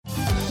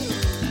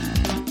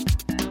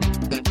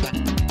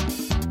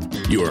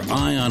Your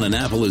Eye on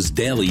Annapolis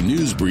daily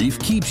news brief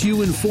keeps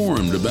you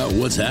informed about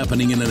what's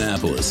happening in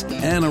Annapolis,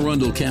 Anne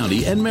Arundel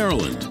County, and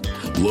Maryland.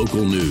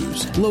 Local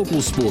news,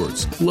 local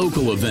sports,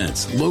 local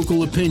events,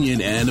 local opinion,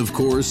 and, of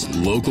course,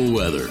 local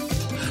weather.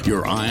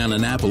 Your Eye on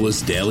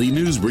Annapolis daily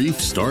news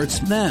brief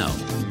starts now.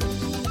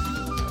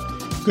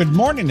 Good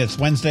morning. It's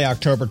Wednesday,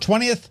 October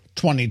 20th,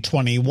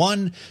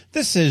 2021.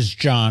 This is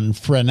John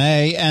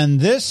Frenaye, and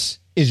this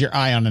is your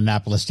Eye on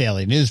Annapolis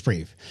daily news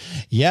brief.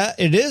 Yeah,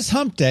 it is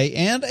hump day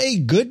and a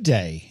good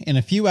day. In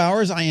a few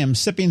hours, I am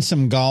sipping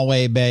some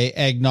Galway Bay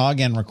eggnog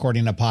and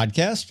recording a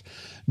podcast.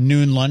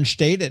 Noon lunch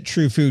date at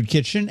True Food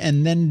Kitchen,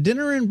 and then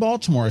dinner in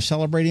Baltimore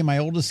celebrating my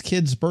oldest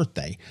kid's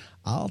birthday.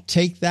 I'll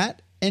take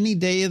that any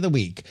day of the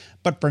week.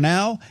 But for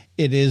now,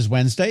 it is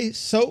Wednesday,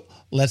 so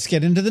let's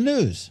get into the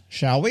news,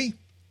 shall we?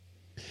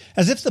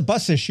 As if the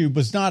bus issue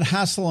was not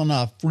hassle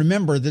enough,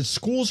 remember that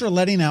schools are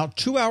letting out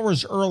 2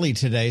 hours early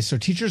today so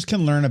teachers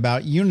can learn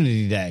about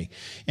Unity Day,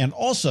 and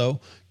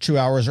also 2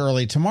 hours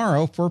early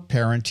tomorrow for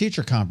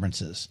parent-teacher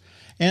conferences.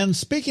 And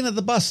speaking of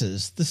the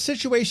buses, the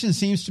situation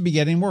seems to be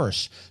getting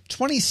worse.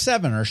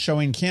 27 are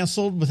showing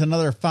canceled with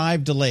another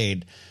 5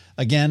 delayed.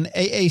 Again,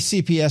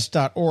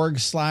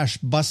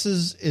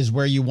 aacps.org/buses is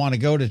where you want to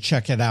go to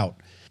check it out.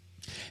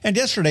 And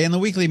yesterday in the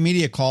weekly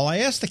media call, I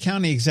asked the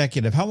county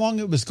executive how long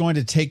it was going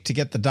to take to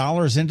get the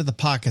dollars into the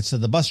pockets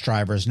of the bus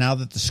drivers now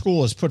that the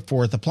school has put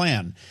forth a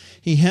plan.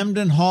 He hemmed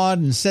and hawed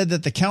and said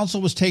that the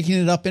council was taking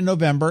it up in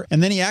November,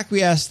 and then he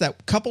acquiesced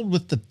that coupled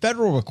with the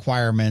federal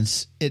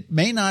requirements, it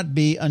may not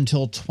be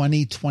until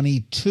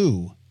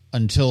 2022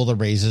 until the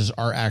raises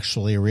are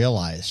actually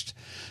realized.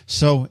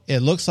 So it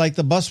looks like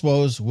the bus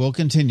woes will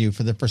continue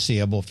for the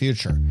foreseeable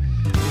future.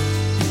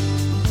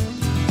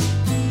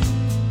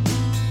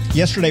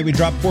 Yesterday, we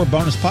dropped 4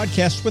 bonus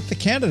podcasts with the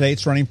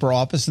candidates running for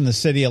office in the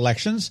city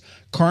elections: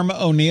 Karma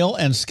O'Neill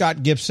and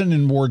Scott Gibson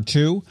in Ward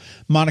 2,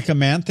 Monica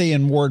Manthe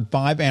in Ward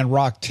 5, and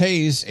Rock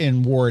Tays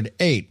in Ward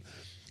 8.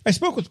 I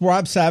spoke with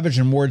Rob Savage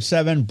in Ward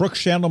 7, Brooke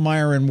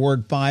Schandelmeyer in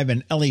Ward 5,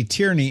 and Ellie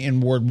Tierney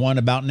in Ward 1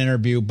 about an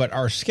interview, but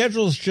our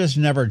schedules just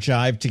never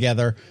jived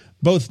together.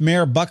 Both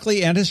Mayor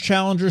Buckley and his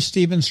challenger,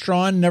 Stephen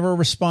Strawn, never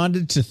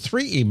responded to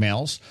 3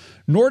 emails,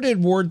 nor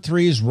did Ward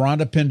 3's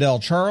Rhonda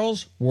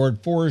Pindell-Charles,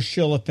 Ward 4's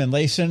Sheila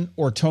Finlayson,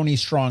 or Tony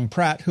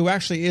Strong-Pratt, who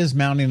actually is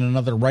mounting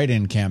another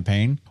write-in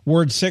campaign.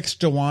 Ward 6,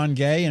 DeJuan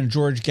Gay and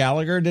George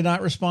Gallagher did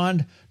not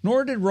respond,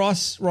 nor did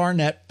Ross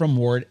Rarnett from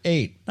Ward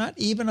 8. Not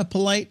even a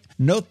polite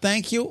no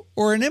thank you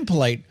or an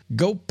impolite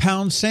go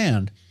pound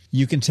sand.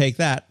 You can take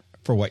that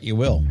for what you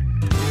will.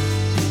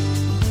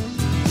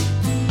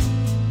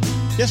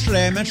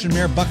 Yesterday, I mentioned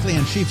Mayor Buckley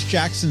and Chief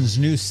Jackson's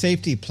new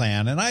safety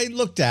plan, and I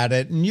looked at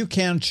it, and you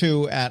can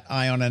too at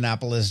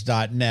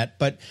eyeonannapolis.net,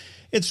 but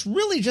it's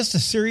really just a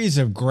series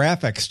of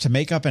graphics to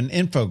make up an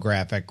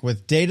infographic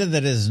with data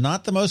that is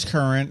not the most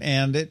current,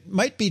 and it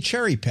might be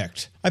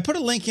cherry-picked. I put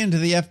a link into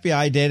the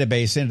FBI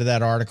database into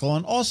that article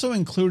and also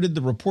included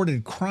the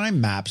reported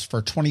crime maps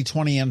for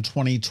 2020 and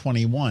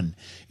 2021.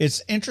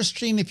 It's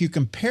interesting if you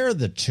compare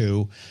the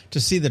two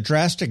to see the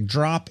drastic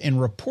drop in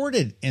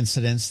reported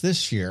incidents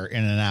this year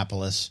in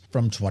Annapolis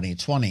from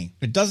 2020.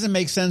 It doesn't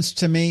make sense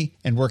to me,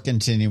 and we're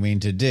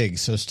continuing to dig,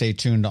 so stay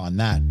tuned on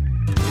that.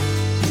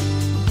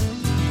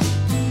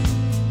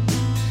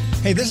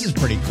 Hey, this is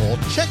pretty cool.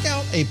 Check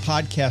out a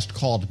podcast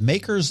called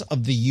Makers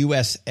of the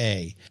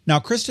USA. Now,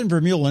 Kristen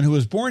Vermeulen, who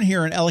was born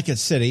here in Ellicott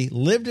City,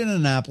 lived in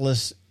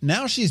Annapolis.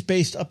 Now she's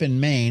based up in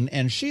Maine,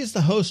 and she's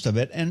the host of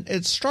it. And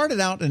it started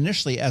out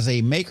initially as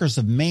a Makers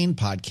of Maine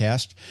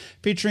podcast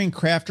featuring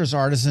crafters,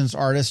 artisans,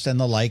 artists, and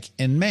the like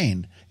in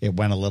Maine. It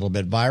went a little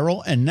bit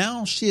viral, and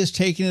now she is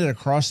taking it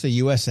across the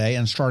USA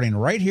and starting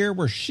right here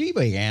where she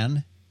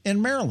began in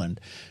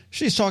Maryland.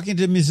 She's talking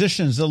to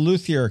musicians, the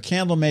luthier,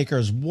 candle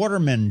makers,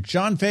 watermen,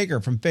 John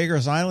Fager from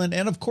Fager's Island,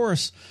 and of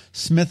course,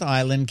 Smith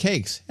Island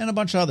Cakes, and a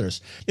bunch of others.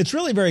 It's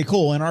really very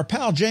cool, and our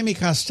pal Jamie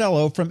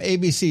Costello from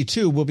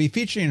ABC2 will be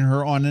featuring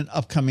her on an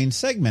upcoming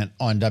segment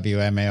on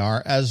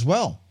WMAR as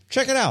well.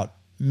 Check it out,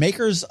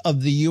 Makers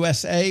of the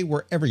USA,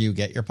 wherever you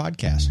get your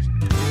podcast.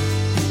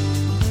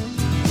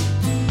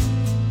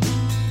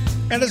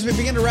 And as we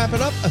begin to wrap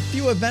it up, a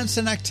few events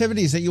and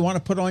activities that you want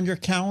to put on your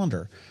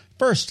calendar.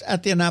 First,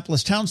 at the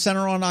Annapolis Town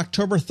Center on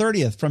October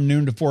 30th from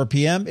noon to 4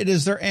 p.m., it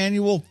is their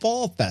annual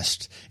Fall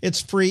Fest.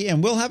 It's free,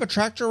 and we'll have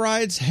tractor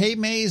rides, hay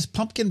maze,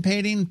 pumpkin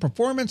painting,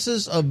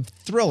 performances of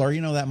Thriller,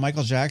 you know that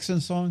Michael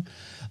Jackson song,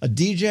 a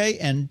DJ,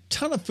 and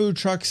ton of food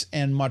trucks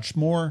and much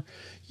more.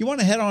 You want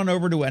to head on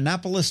over to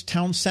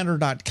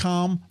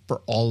AnnapolisTownCenter.com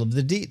for all of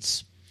the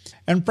deets.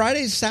 And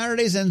Fridays,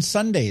 Saturdays, and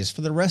Sundays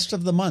for the rest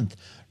of the month,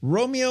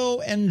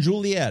 Romeo and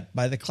Juliet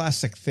by the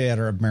Classic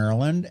Theater of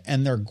Maryland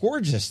and their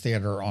gorgeous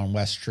theater on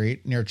West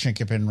Street near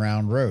Chinkapin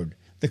Round Road.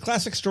 The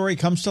classic story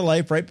comes to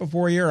life right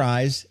before your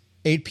eyes,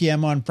 8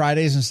 p.m. on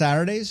Fridays and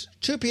Saturdays,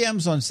 2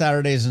 p.m. on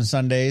Saturdays and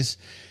Sundays.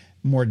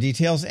 More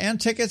details and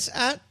tickets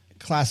at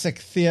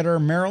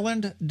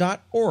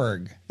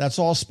classictheatermaryland.org. That's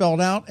all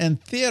spelled out,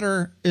 and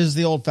theater is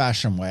the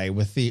old-fashioned way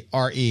with the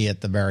R-E at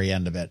the very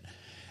end of it.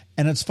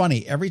 And it's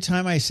funny, every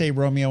time I say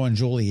Romeo and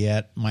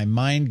Juliet, my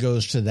mind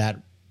goes to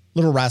that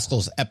Little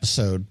Rascals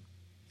episode.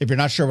 If you're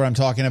not sure what I'm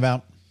talking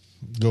about,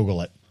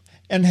 Google it.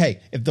 And hey,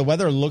 if the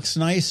weather looks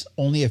nice,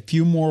 only a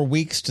few more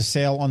weeks to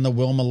sail on the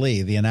Wilma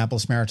Lee, the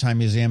Annapolis Maritime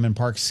Museum and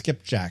Park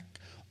skipjack.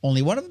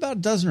 Only one of about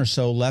a dozen or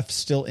so left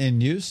still in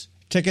use.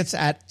 Tickets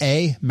at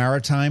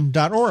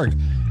amaritime.org.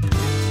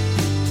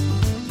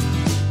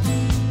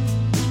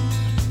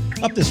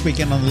 Up this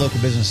weekend on the Local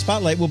Business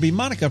Spotlight will be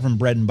Monica from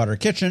Bread and Butter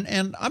Kitchen,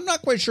 and I'm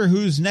not quite sure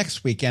who's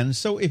next weekend,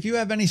 so if you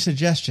have any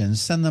suggestions,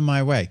 send them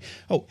my way.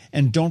 Oh,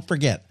 and don't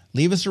forget,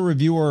 leave us a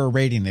review or a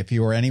rating if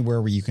you are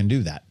anywhere where you can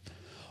do that.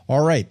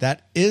 All right,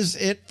 that is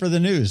it for the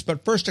news.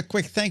 But first, a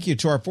quick thank you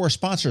to our 4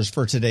 sponsors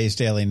for today's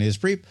Daily News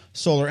Brief: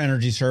 Solar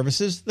Energy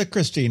Services, the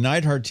Christy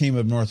Neidhart team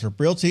of Northrop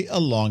Realty, a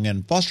Long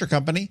and Foster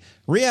Company,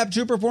 Rehab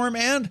to Perform,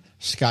 and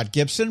Scott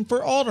Gibson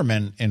for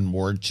Alderman in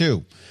Ward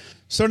 2.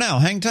 So now,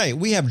 hang tight.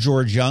 We have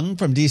George Young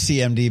from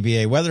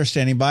DCMDVA Weather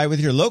standing by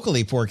with your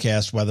locally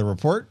forecast weather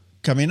report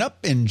coming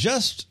up in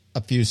just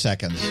a few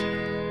seconds.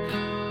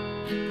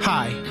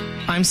 Hi,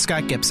 I'm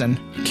Scott Gibson,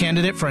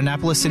 candidate for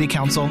Annapolis City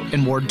Council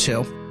in Ward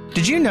 2.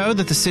 Did you know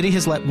that the city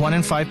has let 1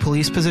 in 5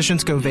 police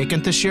positions go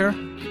vacant this year?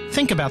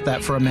 Think about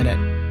that for a minute.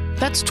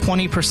 That's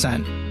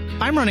 20%.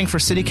 I'm running for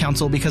city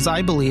council because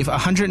I believe a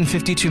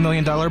 $152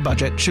 million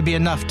budget should be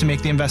enough to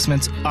make the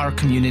investments our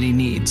community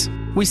needs.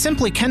 We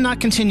simply cannot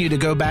continue to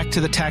go back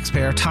to the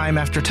taxpayer time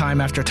after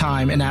time after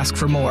time and ask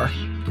for more,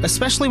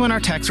 especially when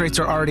our tax rates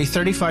are already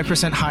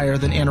 35% higher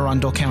than Anne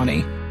Arundel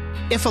County.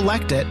 If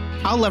elected,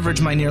 I'll leverage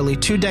my nearly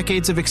 2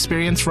 decades of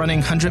experience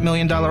running $100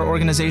 million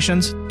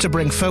organizations to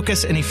bring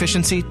focus and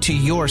efficiency to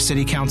your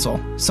city council,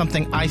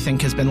 something I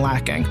think has been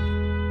lacking.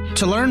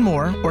 To learn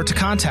more or to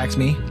contact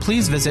me,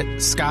 please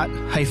visit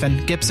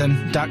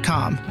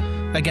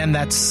scott-gibson.com. Again,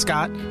 that's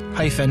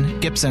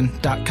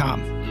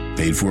scott-gibson.com.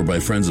 Paid for by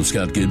Friends of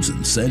Scott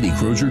Gibson, Sandy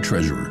Crozier,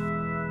 Treasurer.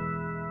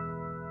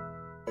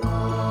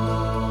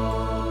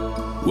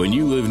 When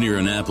you live near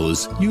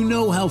Annapolis, you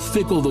know how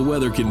fickle the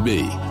weather can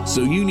be.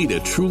 So you need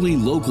a truly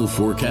local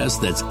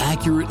forecast that's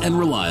accurate and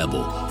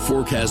reliable.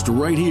 Forecast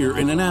right here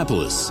in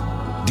Annapolis.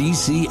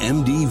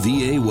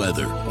 DCMDVA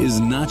Weather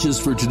is not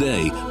just for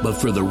today, but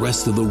for the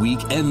rest of the week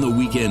and the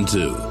weekend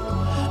too.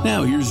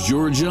 Now here's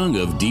George Young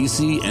of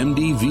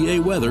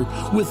DCMDVA Weather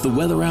with the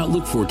weather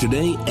outlook for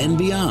today and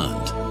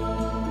beyond.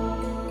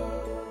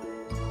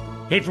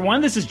 Hey everyone,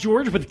 this is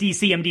George with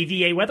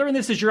DCMDVA Weather, and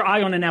this is your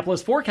Eye on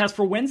Annapolis forecast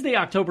for Wednesday,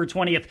 October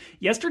 20th.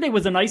 Yesterday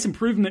was a nice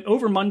improvement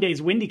over Monday's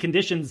windy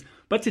conditions,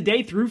 but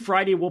today through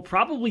Friday will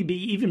probably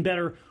be even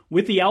better,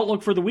 with the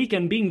outlook for the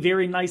weekend being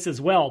very nice as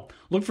well.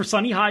 Look for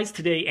sunny highs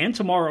today and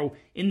tomorrow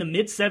in the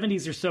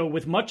mid-70s or so,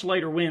 with much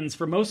lighter winds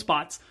for most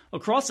spots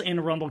across Anne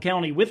Arundel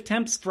County, with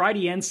temps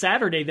Friday and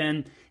Saturday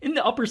then in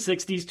the upper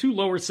 60s to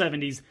lower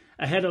 70s,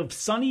 ahead of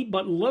sunny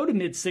but low to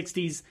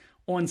mid-60s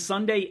on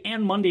Sunday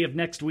and Monday of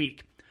next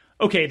week.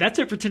 Okay, that's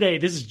it for today.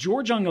 This is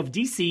George Young of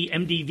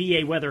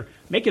DCMDVA Weather.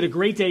 Make it a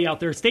great day out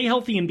there. Stay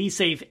healthy and be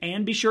safe.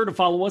 And be sure to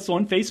follow us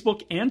on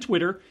Facebook and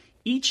Twitter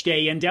each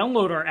day and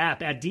download our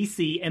app at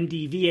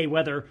DCMDVA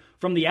Weather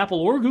from the Apple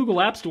or Google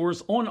App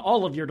Stores on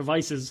all of your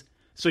devices,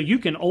 so you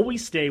can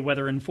always stay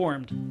weather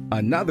informed.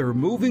 Another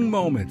moving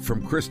moment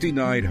from Christy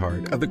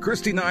Neidhart of the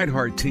Christy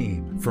Neidhart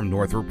team from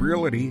Northrop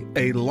Realty,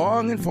 a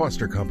Long and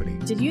Foster Company.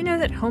 Did you know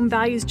that home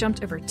values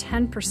jumped over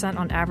 10%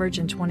 on average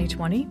in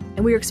 2020?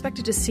 And we are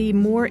expected to see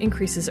more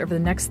increases over the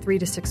next 3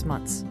 to 6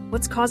 months.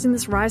 What's causing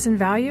this rise in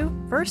value?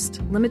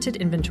 First, limited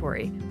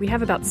inventory. We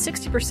have about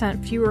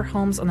 60% fewer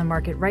homes on the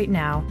market right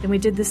now than we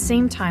did the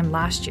same time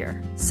last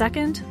year.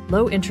 Second,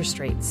 low interest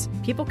rates.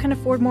 People can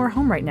afford more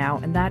home right now,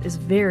 and that is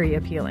very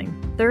appealing.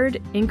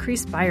 Third,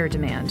 increased buyer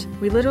demand.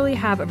 We literally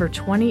have over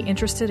 20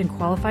 interested and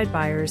qualified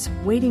buyers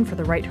waiting for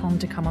the right home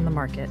to come on the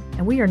market,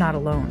 and we are not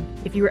alone.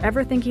 If you were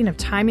ever thinking of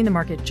timing the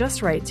market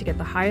just right to get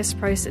the highest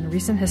price in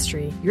recent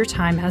history, your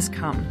time has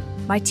come.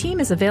 My team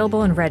is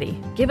available and ready.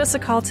 Give us a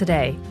call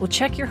today. We'll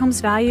check your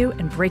home's value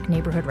and break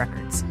neighborhood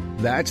records.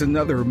 That's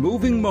another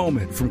moving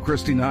moment from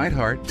Christy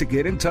Neidhart. To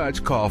get in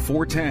touch, call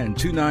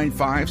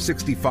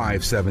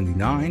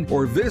 410-295-6579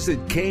 or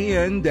visit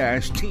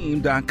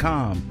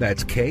kn-team.com.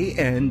 That's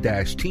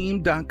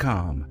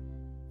kn-team.com.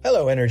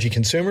 Hello, energy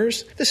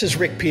consumers. This is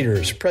Rick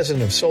Peters,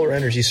 president of Solar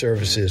Energy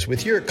Services,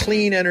 with your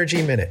Clean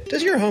Energy Minute.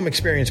 Does your home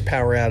experience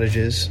power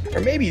outages? Or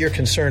maybe you're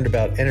concerned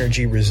about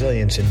energy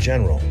resilience in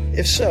general?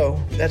 If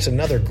so, that's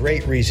another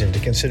great reason to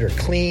consider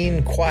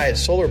clean, quiet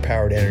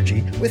solar-powered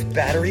energy with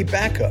battery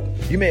backup.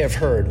 You may have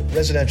heard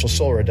residential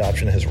solar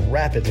adoption has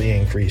rapidly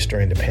increased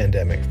during the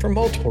pandemic for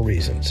multiple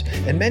reasons,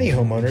 and many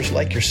homeowners,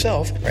 like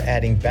yourself, are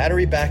adding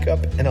battery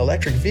backup and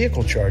electric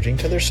vehicle charging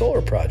to their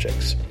solar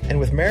projects. And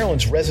with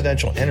Maryland's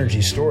residential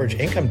energy storage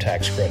income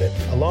tax credit,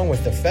 along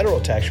with the federal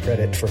tax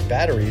credit for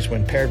batteries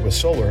when paired with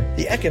solar,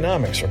 the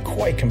economics are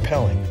quite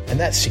compelling, and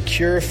that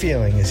secure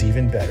feeling is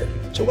even better.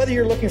 So whether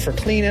you're looking for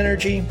clean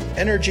energy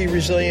energy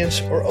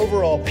resilience, or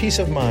overall peace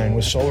of mind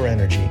with solar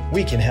energy,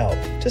 we can help.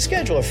 To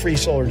schedule a free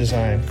solar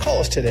design, call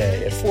us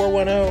today at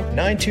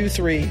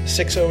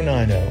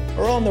 410-923-6090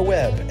 or on the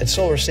web at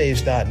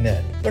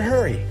solarsaves.net. But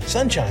hurry,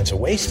 sunshine's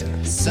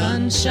a-wasting.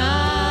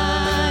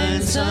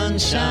 Sunshine,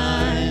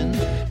 sunshine,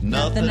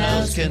 nothing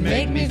else can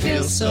make me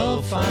feel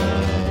so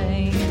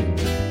fine.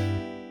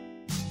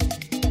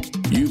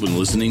 You've been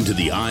listening to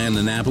the Eye on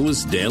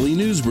Annapolis Daily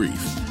News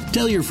Brief.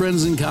 Tell your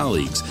friends and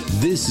colleagues,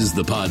 this is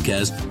the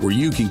podcast where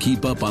you can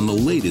keep up on the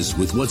latest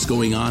with what's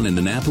going on in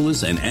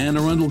Annapolis and Anne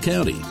Arundel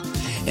County.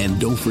 And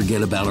don't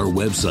forget about our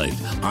website,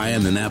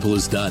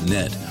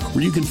 eyeonannapolis.net,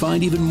 where you can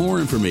find even more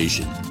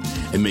information.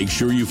 And make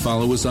sure you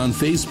follow us on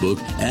Facebook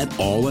at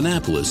All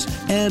Annapolis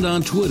and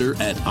on Twitter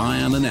at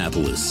Eye on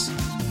Annapolis.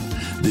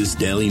 This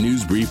Daily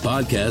News Brief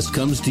podcast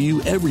comes to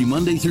you every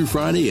Monday through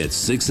Friday at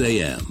 6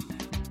 a.m.